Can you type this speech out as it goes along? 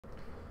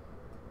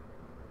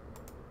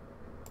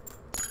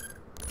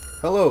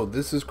Hello,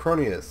 this is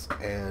Cronius,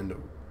 and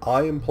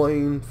I am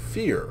playing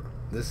F.E.A.R.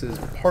 This is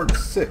part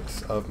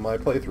 6 of my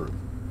playthrough.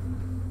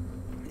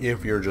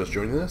 If you're just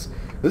joining us,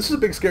 this is a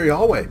big scary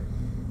hallway.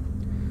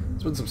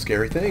 There's been some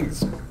scary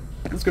things.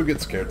 Let's go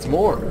get scared some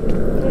more.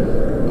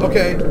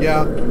 Okay,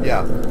 yeah,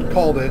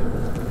 called it.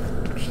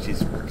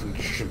 Jeez,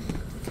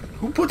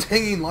 who puts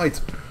hanging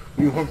lights?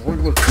 You have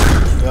regular...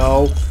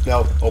 No,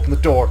 open the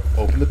door,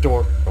 I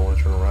want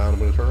to turn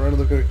around, and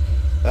look at...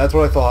 That's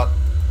what I thought.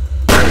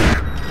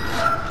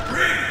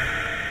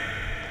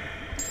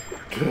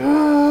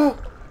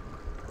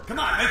 Come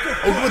on, make it.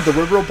 Oh good, the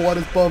river of blood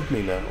is above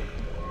me now.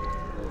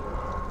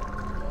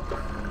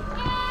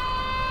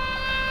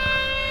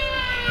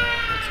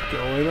 What's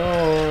going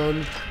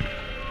on?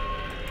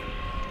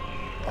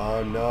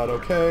 I'm not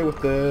okay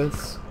with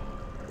this.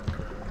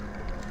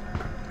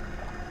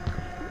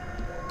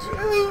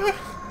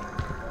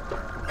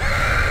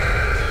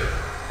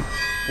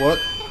 What?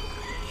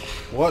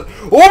 What?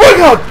 Oh my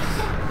god!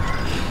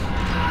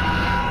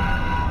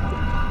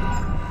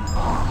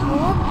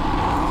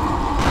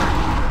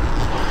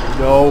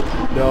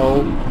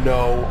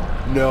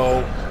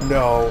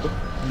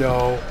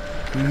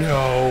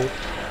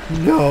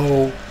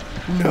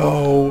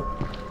 No.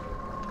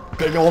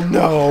 Big ol'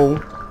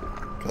 no.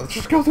 Let's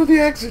just go through the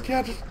exit,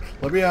 yeah, just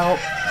let me out.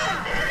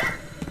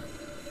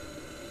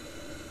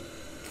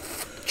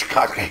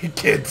 God, I hate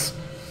kids.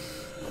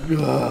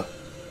 Ugh.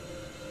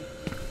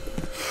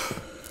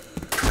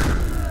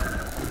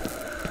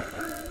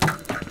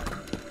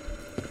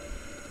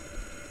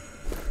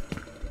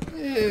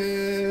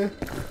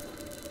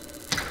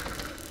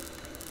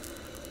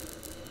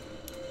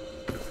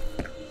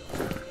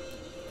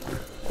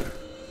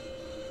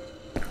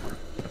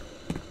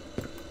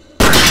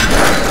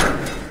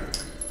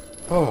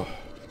 Oh,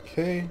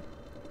 okay.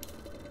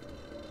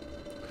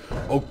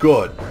 Oh,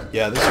 good.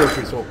 Yeah, this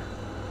surgery's so.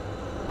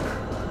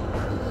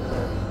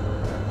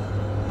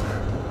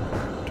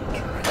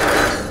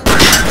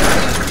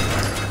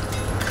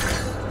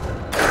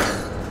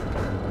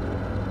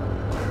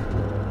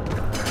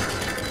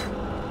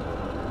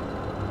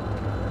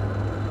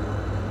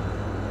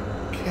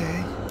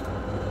 Okay.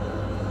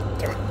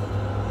 Damn it.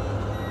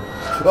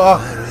 Ah,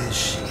 where is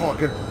she?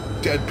 Fucking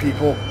dead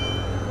people.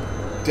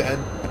 Dead.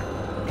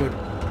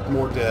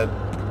 More dead.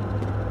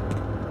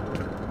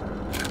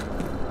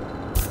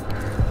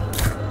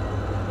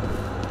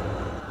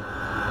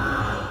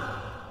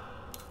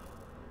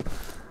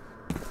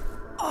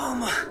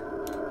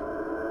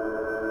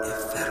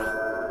 F.E.A.R.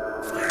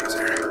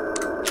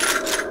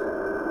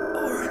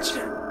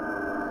 Origin.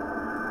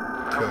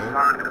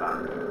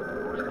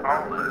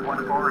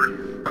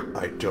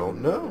 I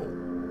don't know.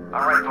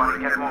 Alright, buddy,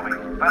 get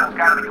moving. Battle's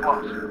gotta be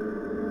close.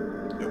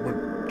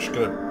 We're just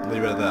gonna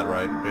leave it at that,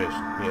 right? Yes.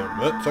 Yeah,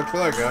 but sucks for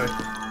that guy.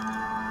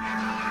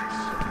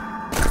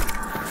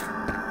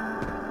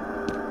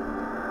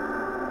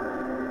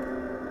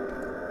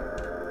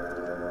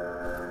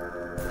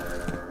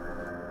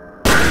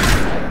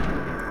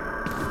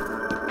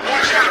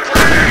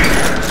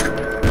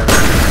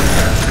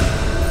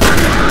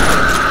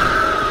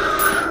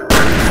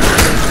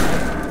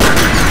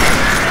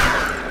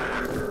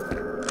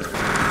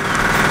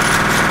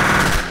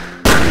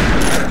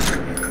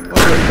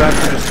 Back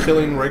to just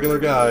killing regular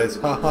guys.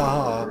 Ha ha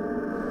ha.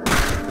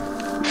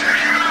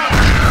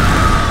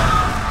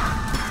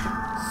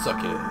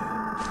 Suck it.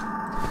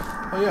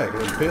 Oh yeah, I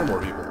can impale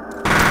more people.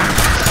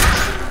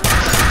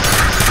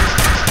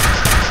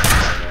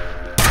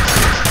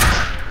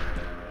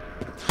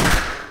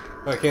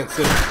 I can't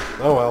see.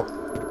 Oh well.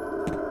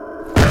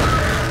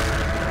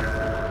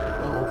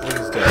 Oh, hopefully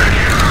he's dead.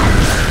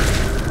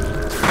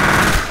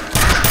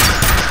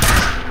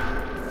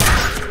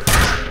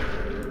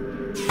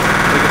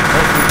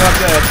 Not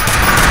dead.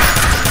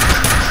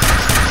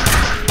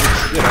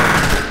 You know,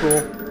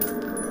 cool.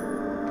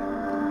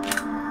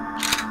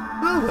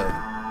 Well then,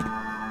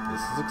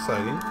 this is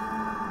exciting.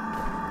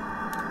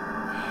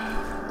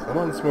 Come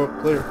on, smoke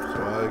clear,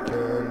 so I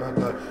can not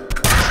die.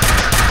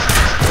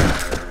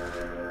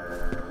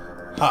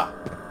 Ha!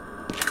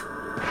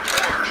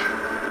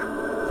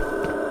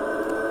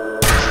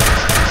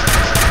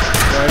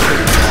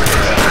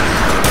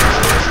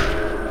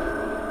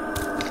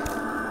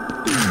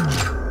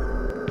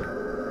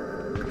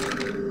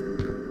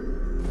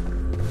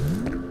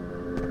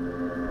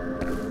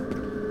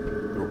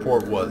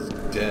 Report was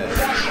dead.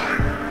 Shit.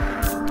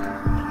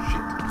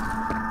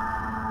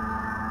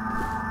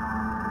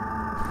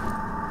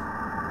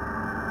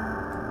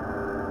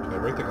 Can I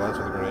break the glass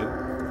with a grenade?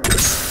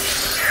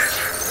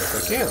 Yes, I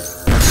can.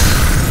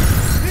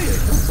 Hey, I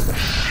killed somebody.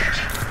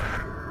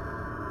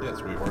 Yes,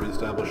 we've already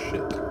established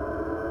shit.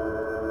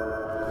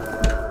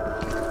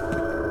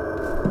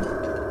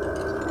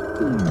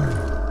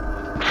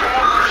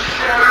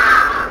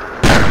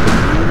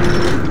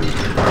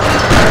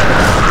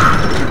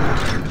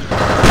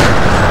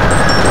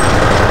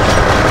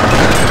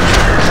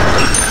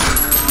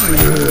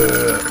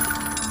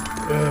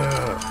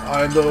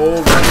 I'm the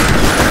old one.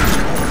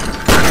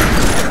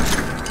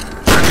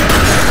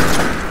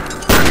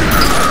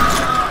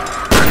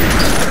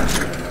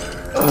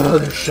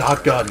 this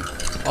shotgun.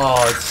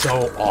 Oh, it's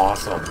so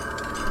awesome.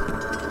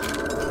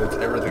 It's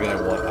everything I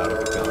want out of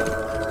a gun.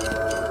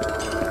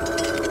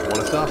 Want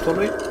to stop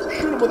somebody?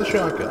 Shoot them with a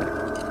shotgun.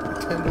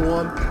 10 to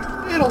 1,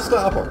 it'll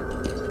stop them.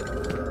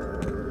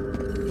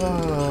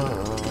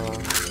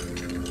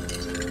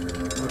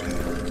 Okay.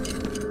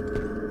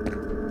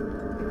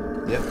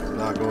 Yep,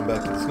 not going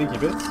back to the sneaky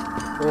bits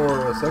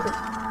for a second.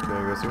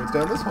 Gonna go see what's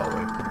down this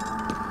hallway.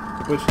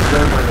 Which is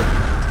down by the...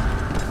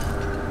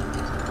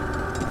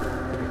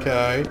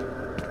 Okay.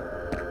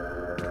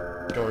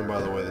 Going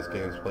by the way this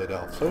game's played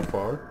out so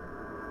far.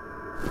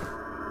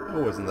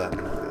 Oh, isn't that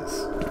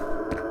nice?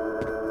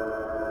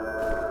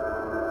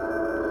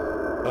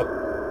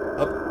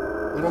 Up,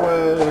 and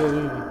away!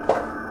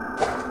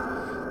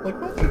 Like,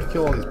 why don't you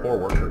kill all these poor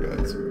worker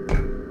guys?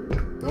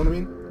 Know what I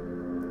mean?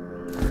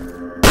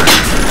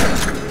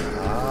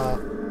 Ah.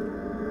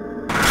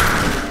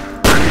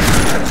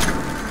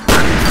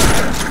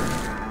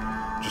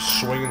 Just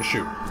swing and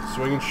shoot.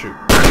 Swing and shoot.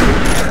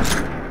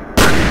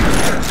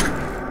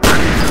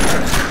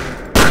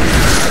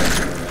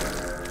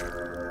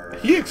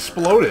 He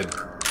exploded!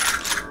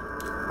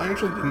 I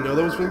actually didn't know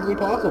that was physically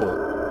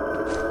possible.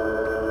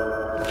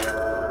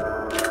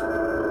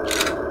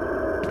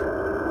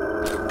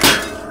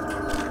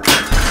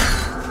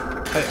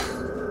 Hey!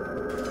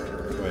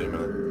 Wait a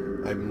minute.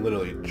 I'm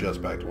literally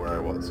just back to where I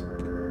was.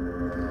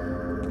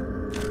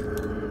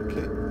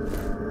 Okay.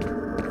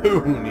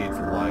 Who needs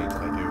light?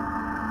 I do.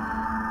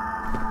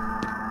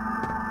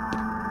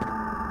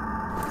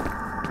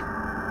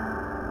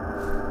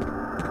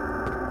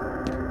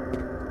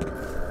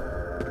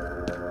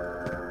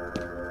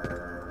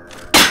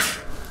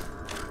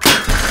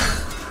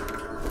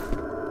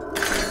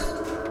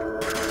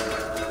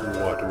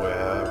 What do I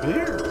have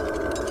here?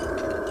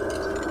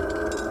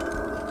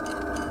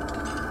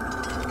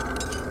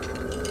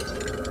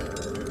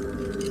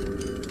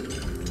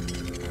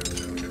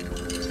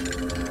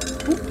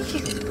 Who is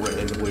just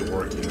randomly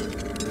working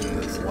in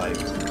this, like,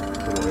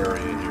 little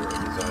area here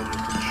designed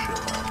just to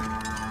chill out?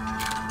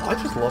 I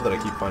just love that I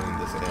keep finding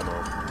this ammo.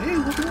 Hey,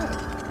 look at that!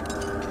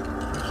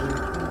 Actually,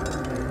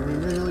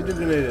 really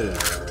detonated.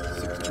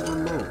 62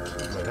 remote.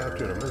 Might have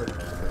to in a minute.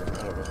 I'm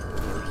out of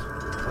others.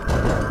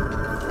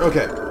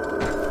 Okay.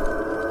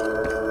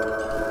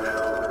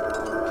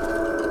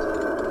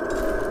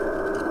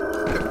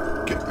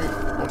 Get me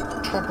on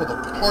top of the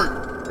part.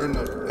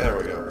 There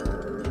we go.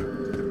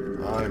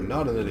 I'm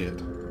not an idiot.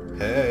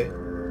 Hey.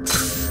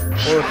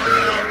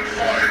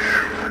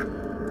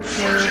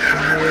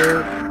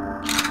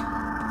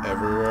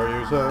 Everywhere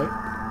you say.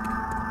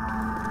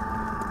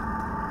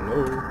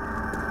 Hello.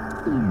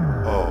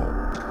 Oh.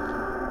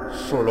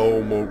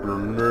 Slow-mo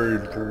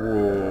grenade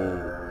throw.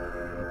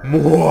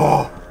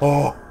 Mwah!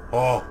 Oh,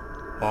 oh,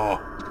 oh.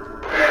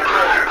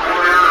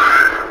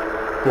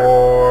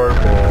 Bye,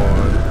 bye.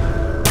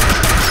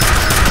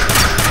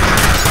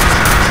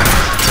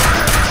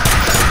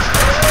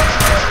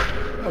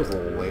 That was the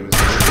lamest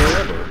thing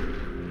ever.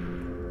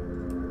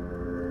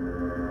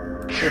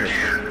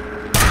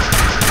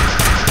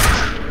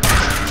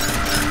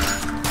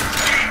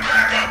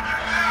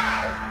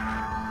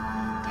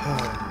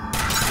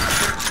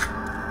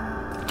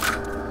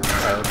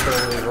 Alright, let's try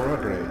one of these rock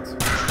grenades.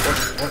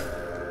 What?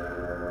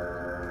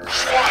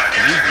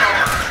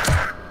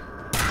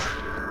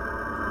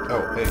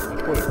 Oh, hey,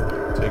 which one?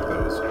 Take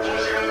those.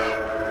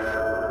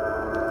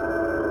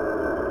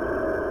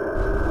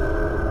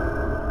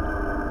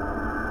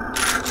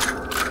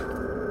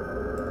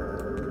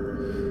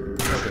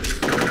 Okay.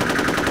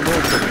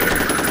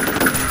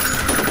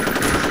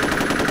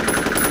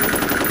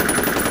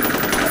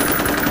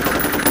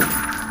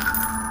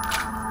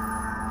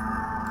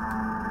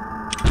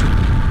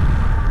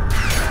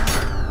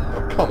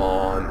 Oh, come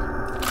on.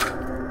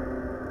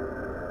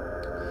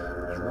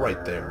 It's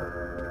right there.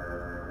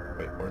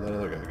 Wait, where'd that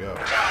other guy go?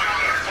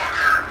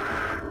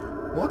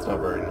 Well, that's not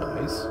very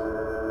nice.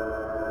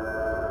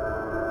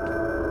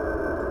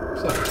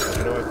 So,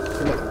 you know what?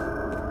 Come on.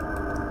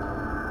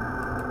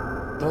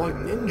 They're like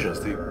ninjas.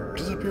 They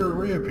disappear and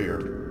reappear.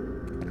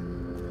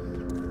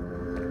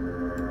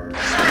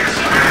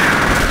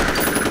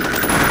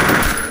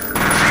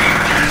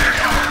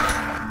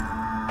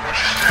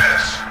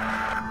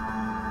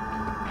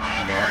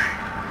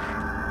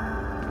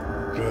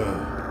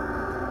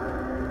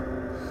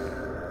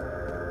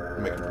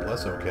 Make it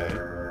less okay.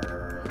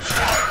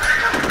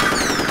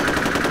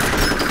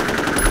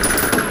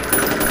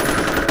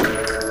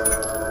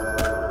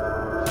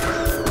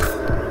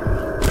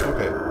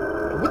 Okay.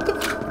 What the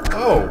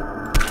oh!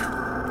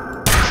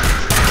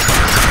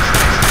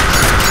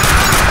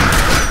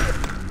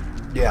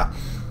 Yeah.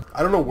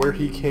 I don't know where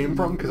he came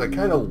from, because I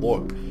kind of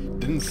looked.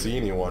 Didn't see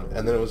anyone.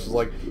 And then it was just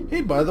like,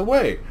 hey, by the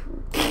way.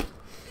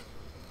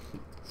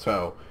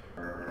 So,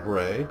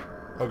 Ray.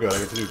 Oh god, I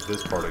get to do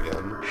this part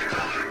again.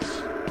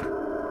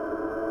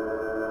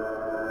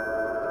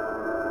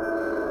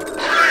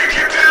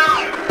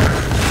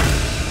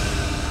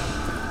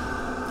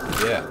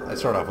 Yeah, I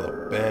start off with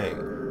a bang.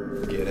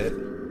 Get it?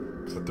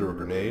 Because I threw a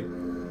grenade.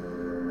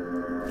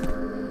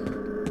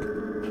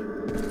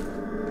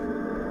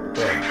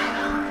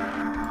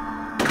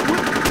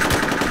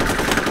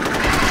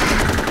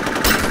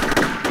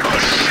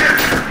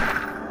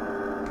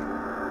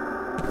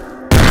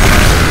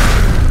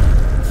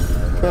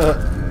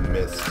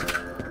 Mist.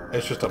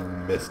 It's just a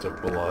mist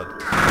of blood.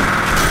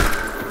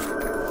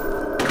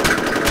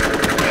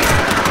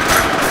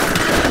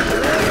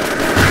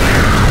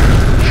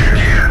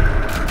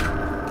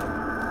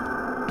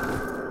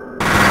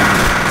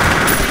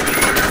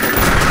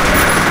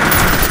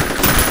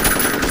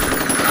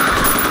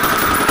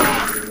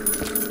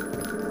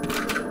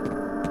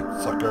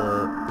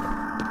 Sucker.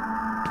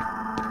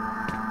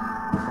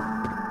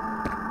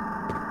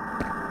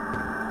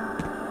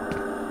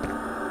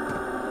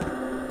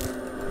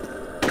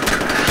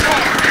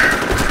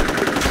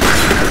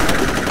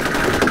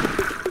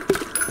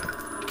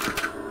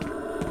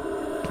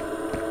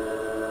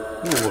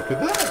 Ooh, look at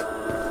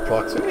that!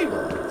 Proximity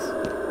mines.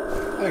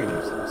 I can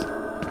use those.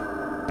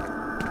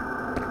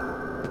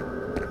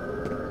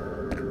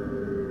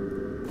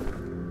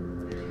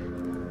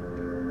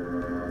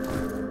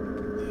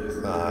 Yes,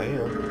 I am.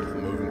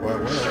 I'm moving quite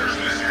well.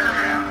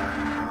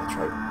 That's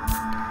right.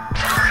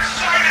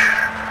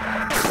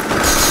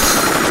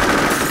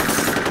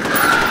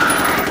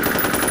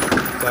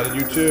 Excited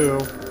you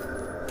too.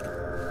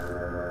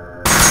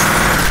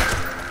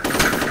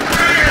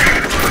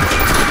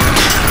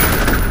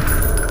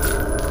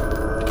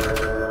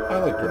 I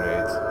like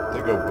grenades.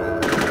 They go boom.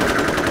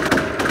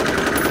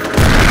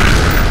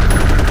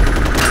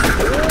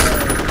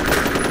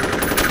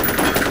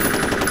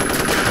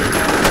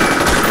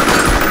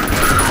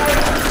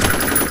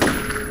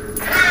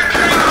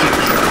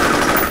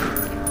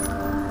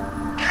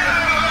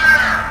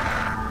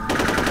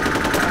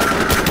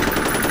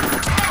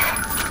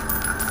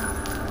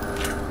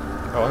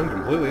 Oh, I'm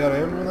completely out of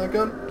ammo in that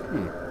gun?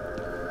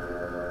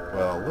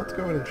 Well, let's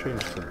go ahead and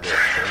change to this one.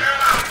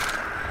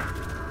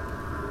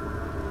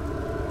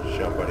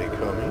 Somebody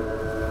coming.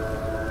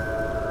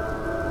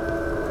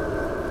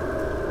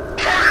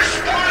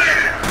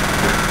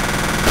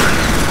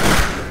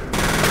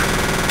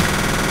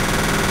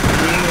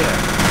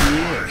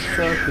 Yeah,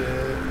 suck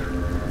it.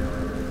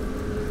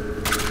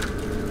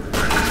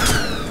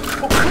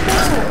 Oh, come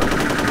on!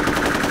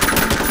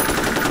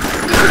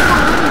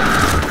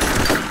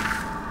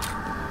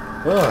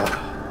 Ugh.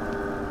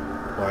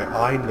 Why,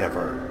 I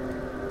never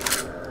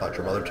thought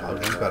your mother taught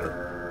you better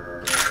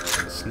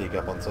than to sneak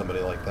up on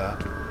somebody like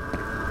that.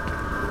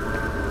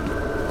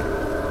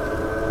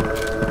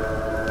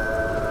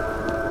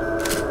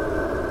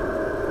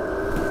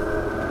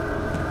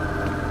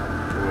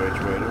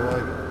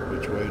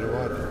 Which way do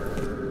I go?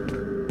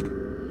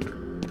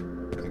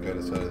 I think I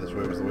decided this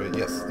way was the way.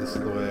 Yes, this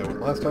is the way I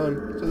went last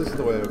time, so this is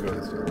the way I would go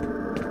this time.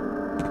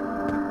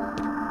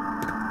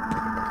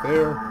 Nothing back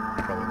there.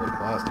 Probably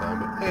looked last time,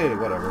 but hey,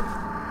 whatever.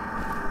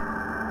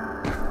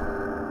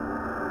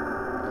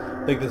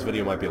 I think this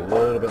video might be a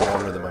little bit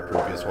longer than my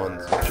previous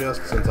ones,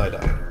 just since I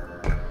died.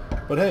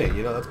 But hey,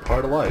 you know, that's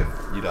part of life.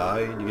 You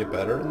die, and you get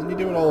better, and then you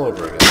do it all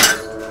over again.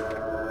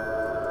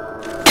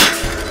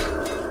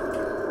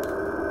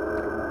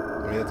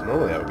 I mean, that's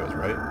normally how it goes,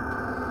 right?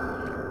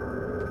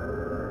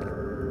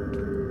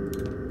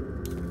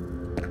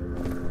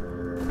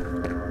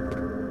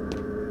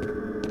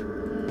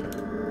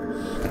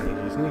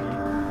 Sneaky, sneaky.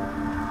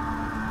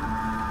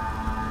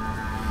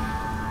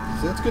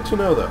 See, that's good to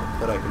know, though,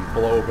 that I can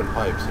blow open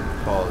pipes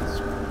and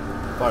cause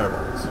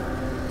fireballs.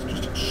 It's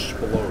just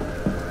explode.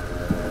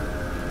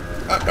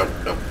 Ah,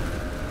 no.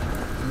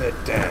 Let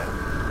down.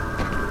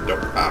 No,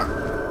 ah. I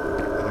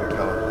think I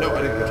got him. No, I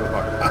didn't catch him.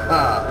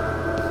 Ha-ha!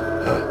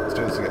 Let's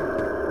do this again.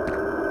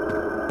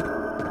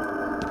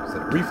 There's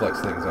that reflex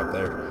thing's up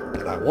there,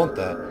 and I want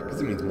that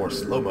because it means more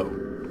slow-mo.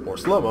 More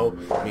slow-mo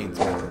means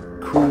more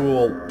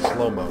cool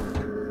slow-mo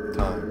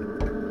time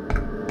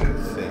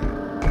thing.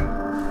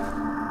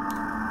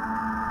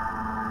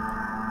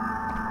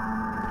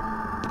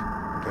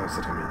 Now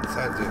sitting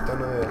inside the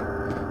tunnel,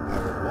 I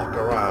will walk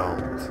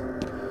around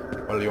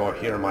while you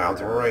hear my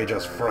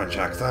outrageous French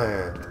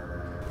accent.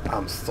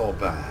 I'm so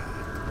bad.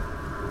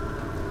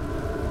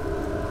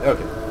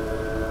 Okay.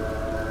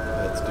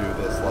 Let's do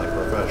this like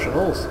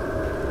professionals.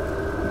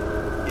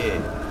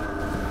 Yeah.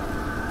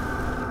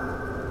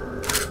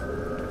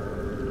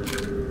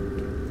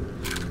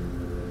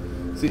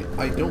 See,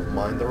 I don't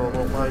mind the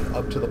remote mine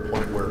up to the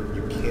point where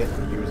you can't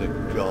use a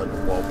gun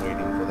while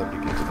waiting for them to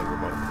get to the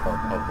remote part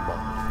of the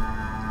mine.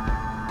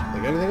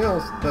 Like anything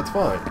else, that's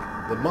fine.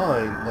 The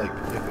mine, like,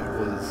 if it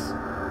was,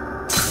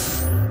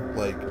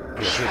 like,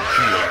 you hit G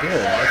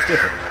again, that's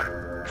different.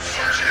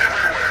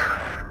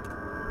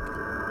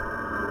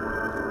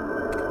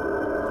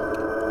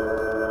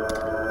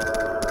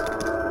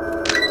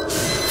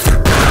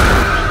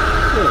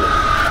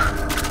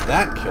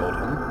 That killed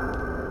him.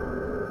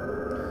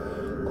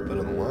 A lot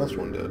better than the last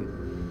one did.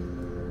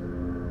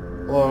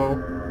 Hello?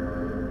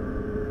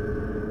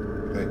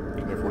 Okay,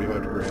 give me a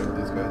 45-degree angle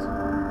with these guys.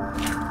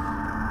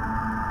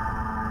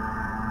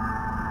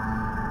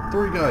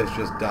 3 guys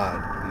just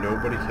died.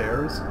 Nobody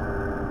cares?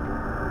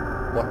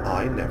 What?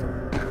 I never.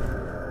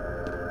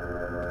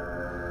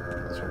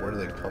 So where do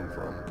they come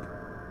from?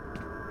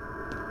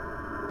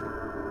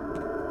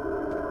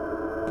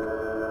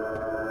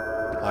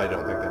 I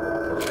don't think they were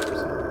all first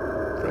person,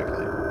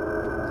 frankly.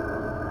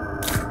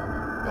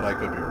 but I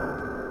could be wrong.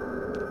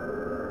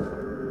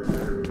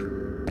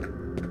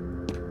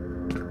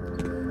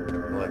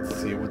 Let's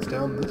see what's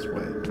down this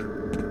way.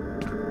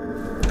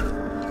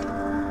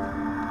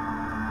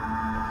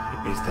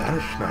 Is that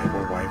a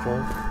sniper rifle?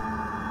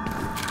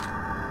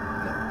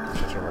 No, it's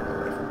just a regular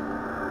rifle.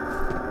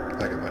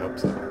 I got my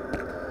hopes up.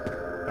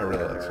 I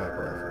really like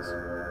sniper rifles.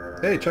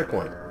 Hey,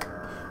 checkpoint.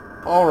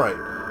 Alright.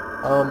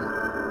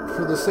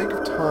 For the sake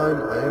of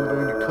time, I am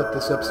going to cut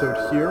this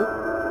episode here.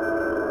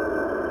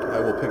 I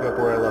will pick up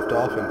where I left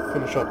off and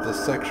finish up this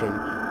section.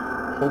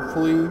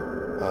 Hopefully,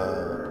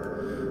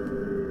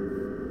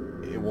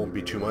 it won't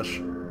be too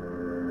much.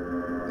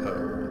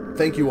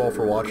 Thank you all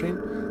for watching.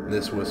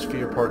 This was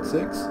F.E.A.R. Part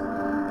 6.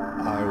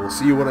 I will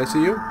see you when I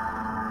see you.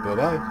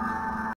 Bye-bye.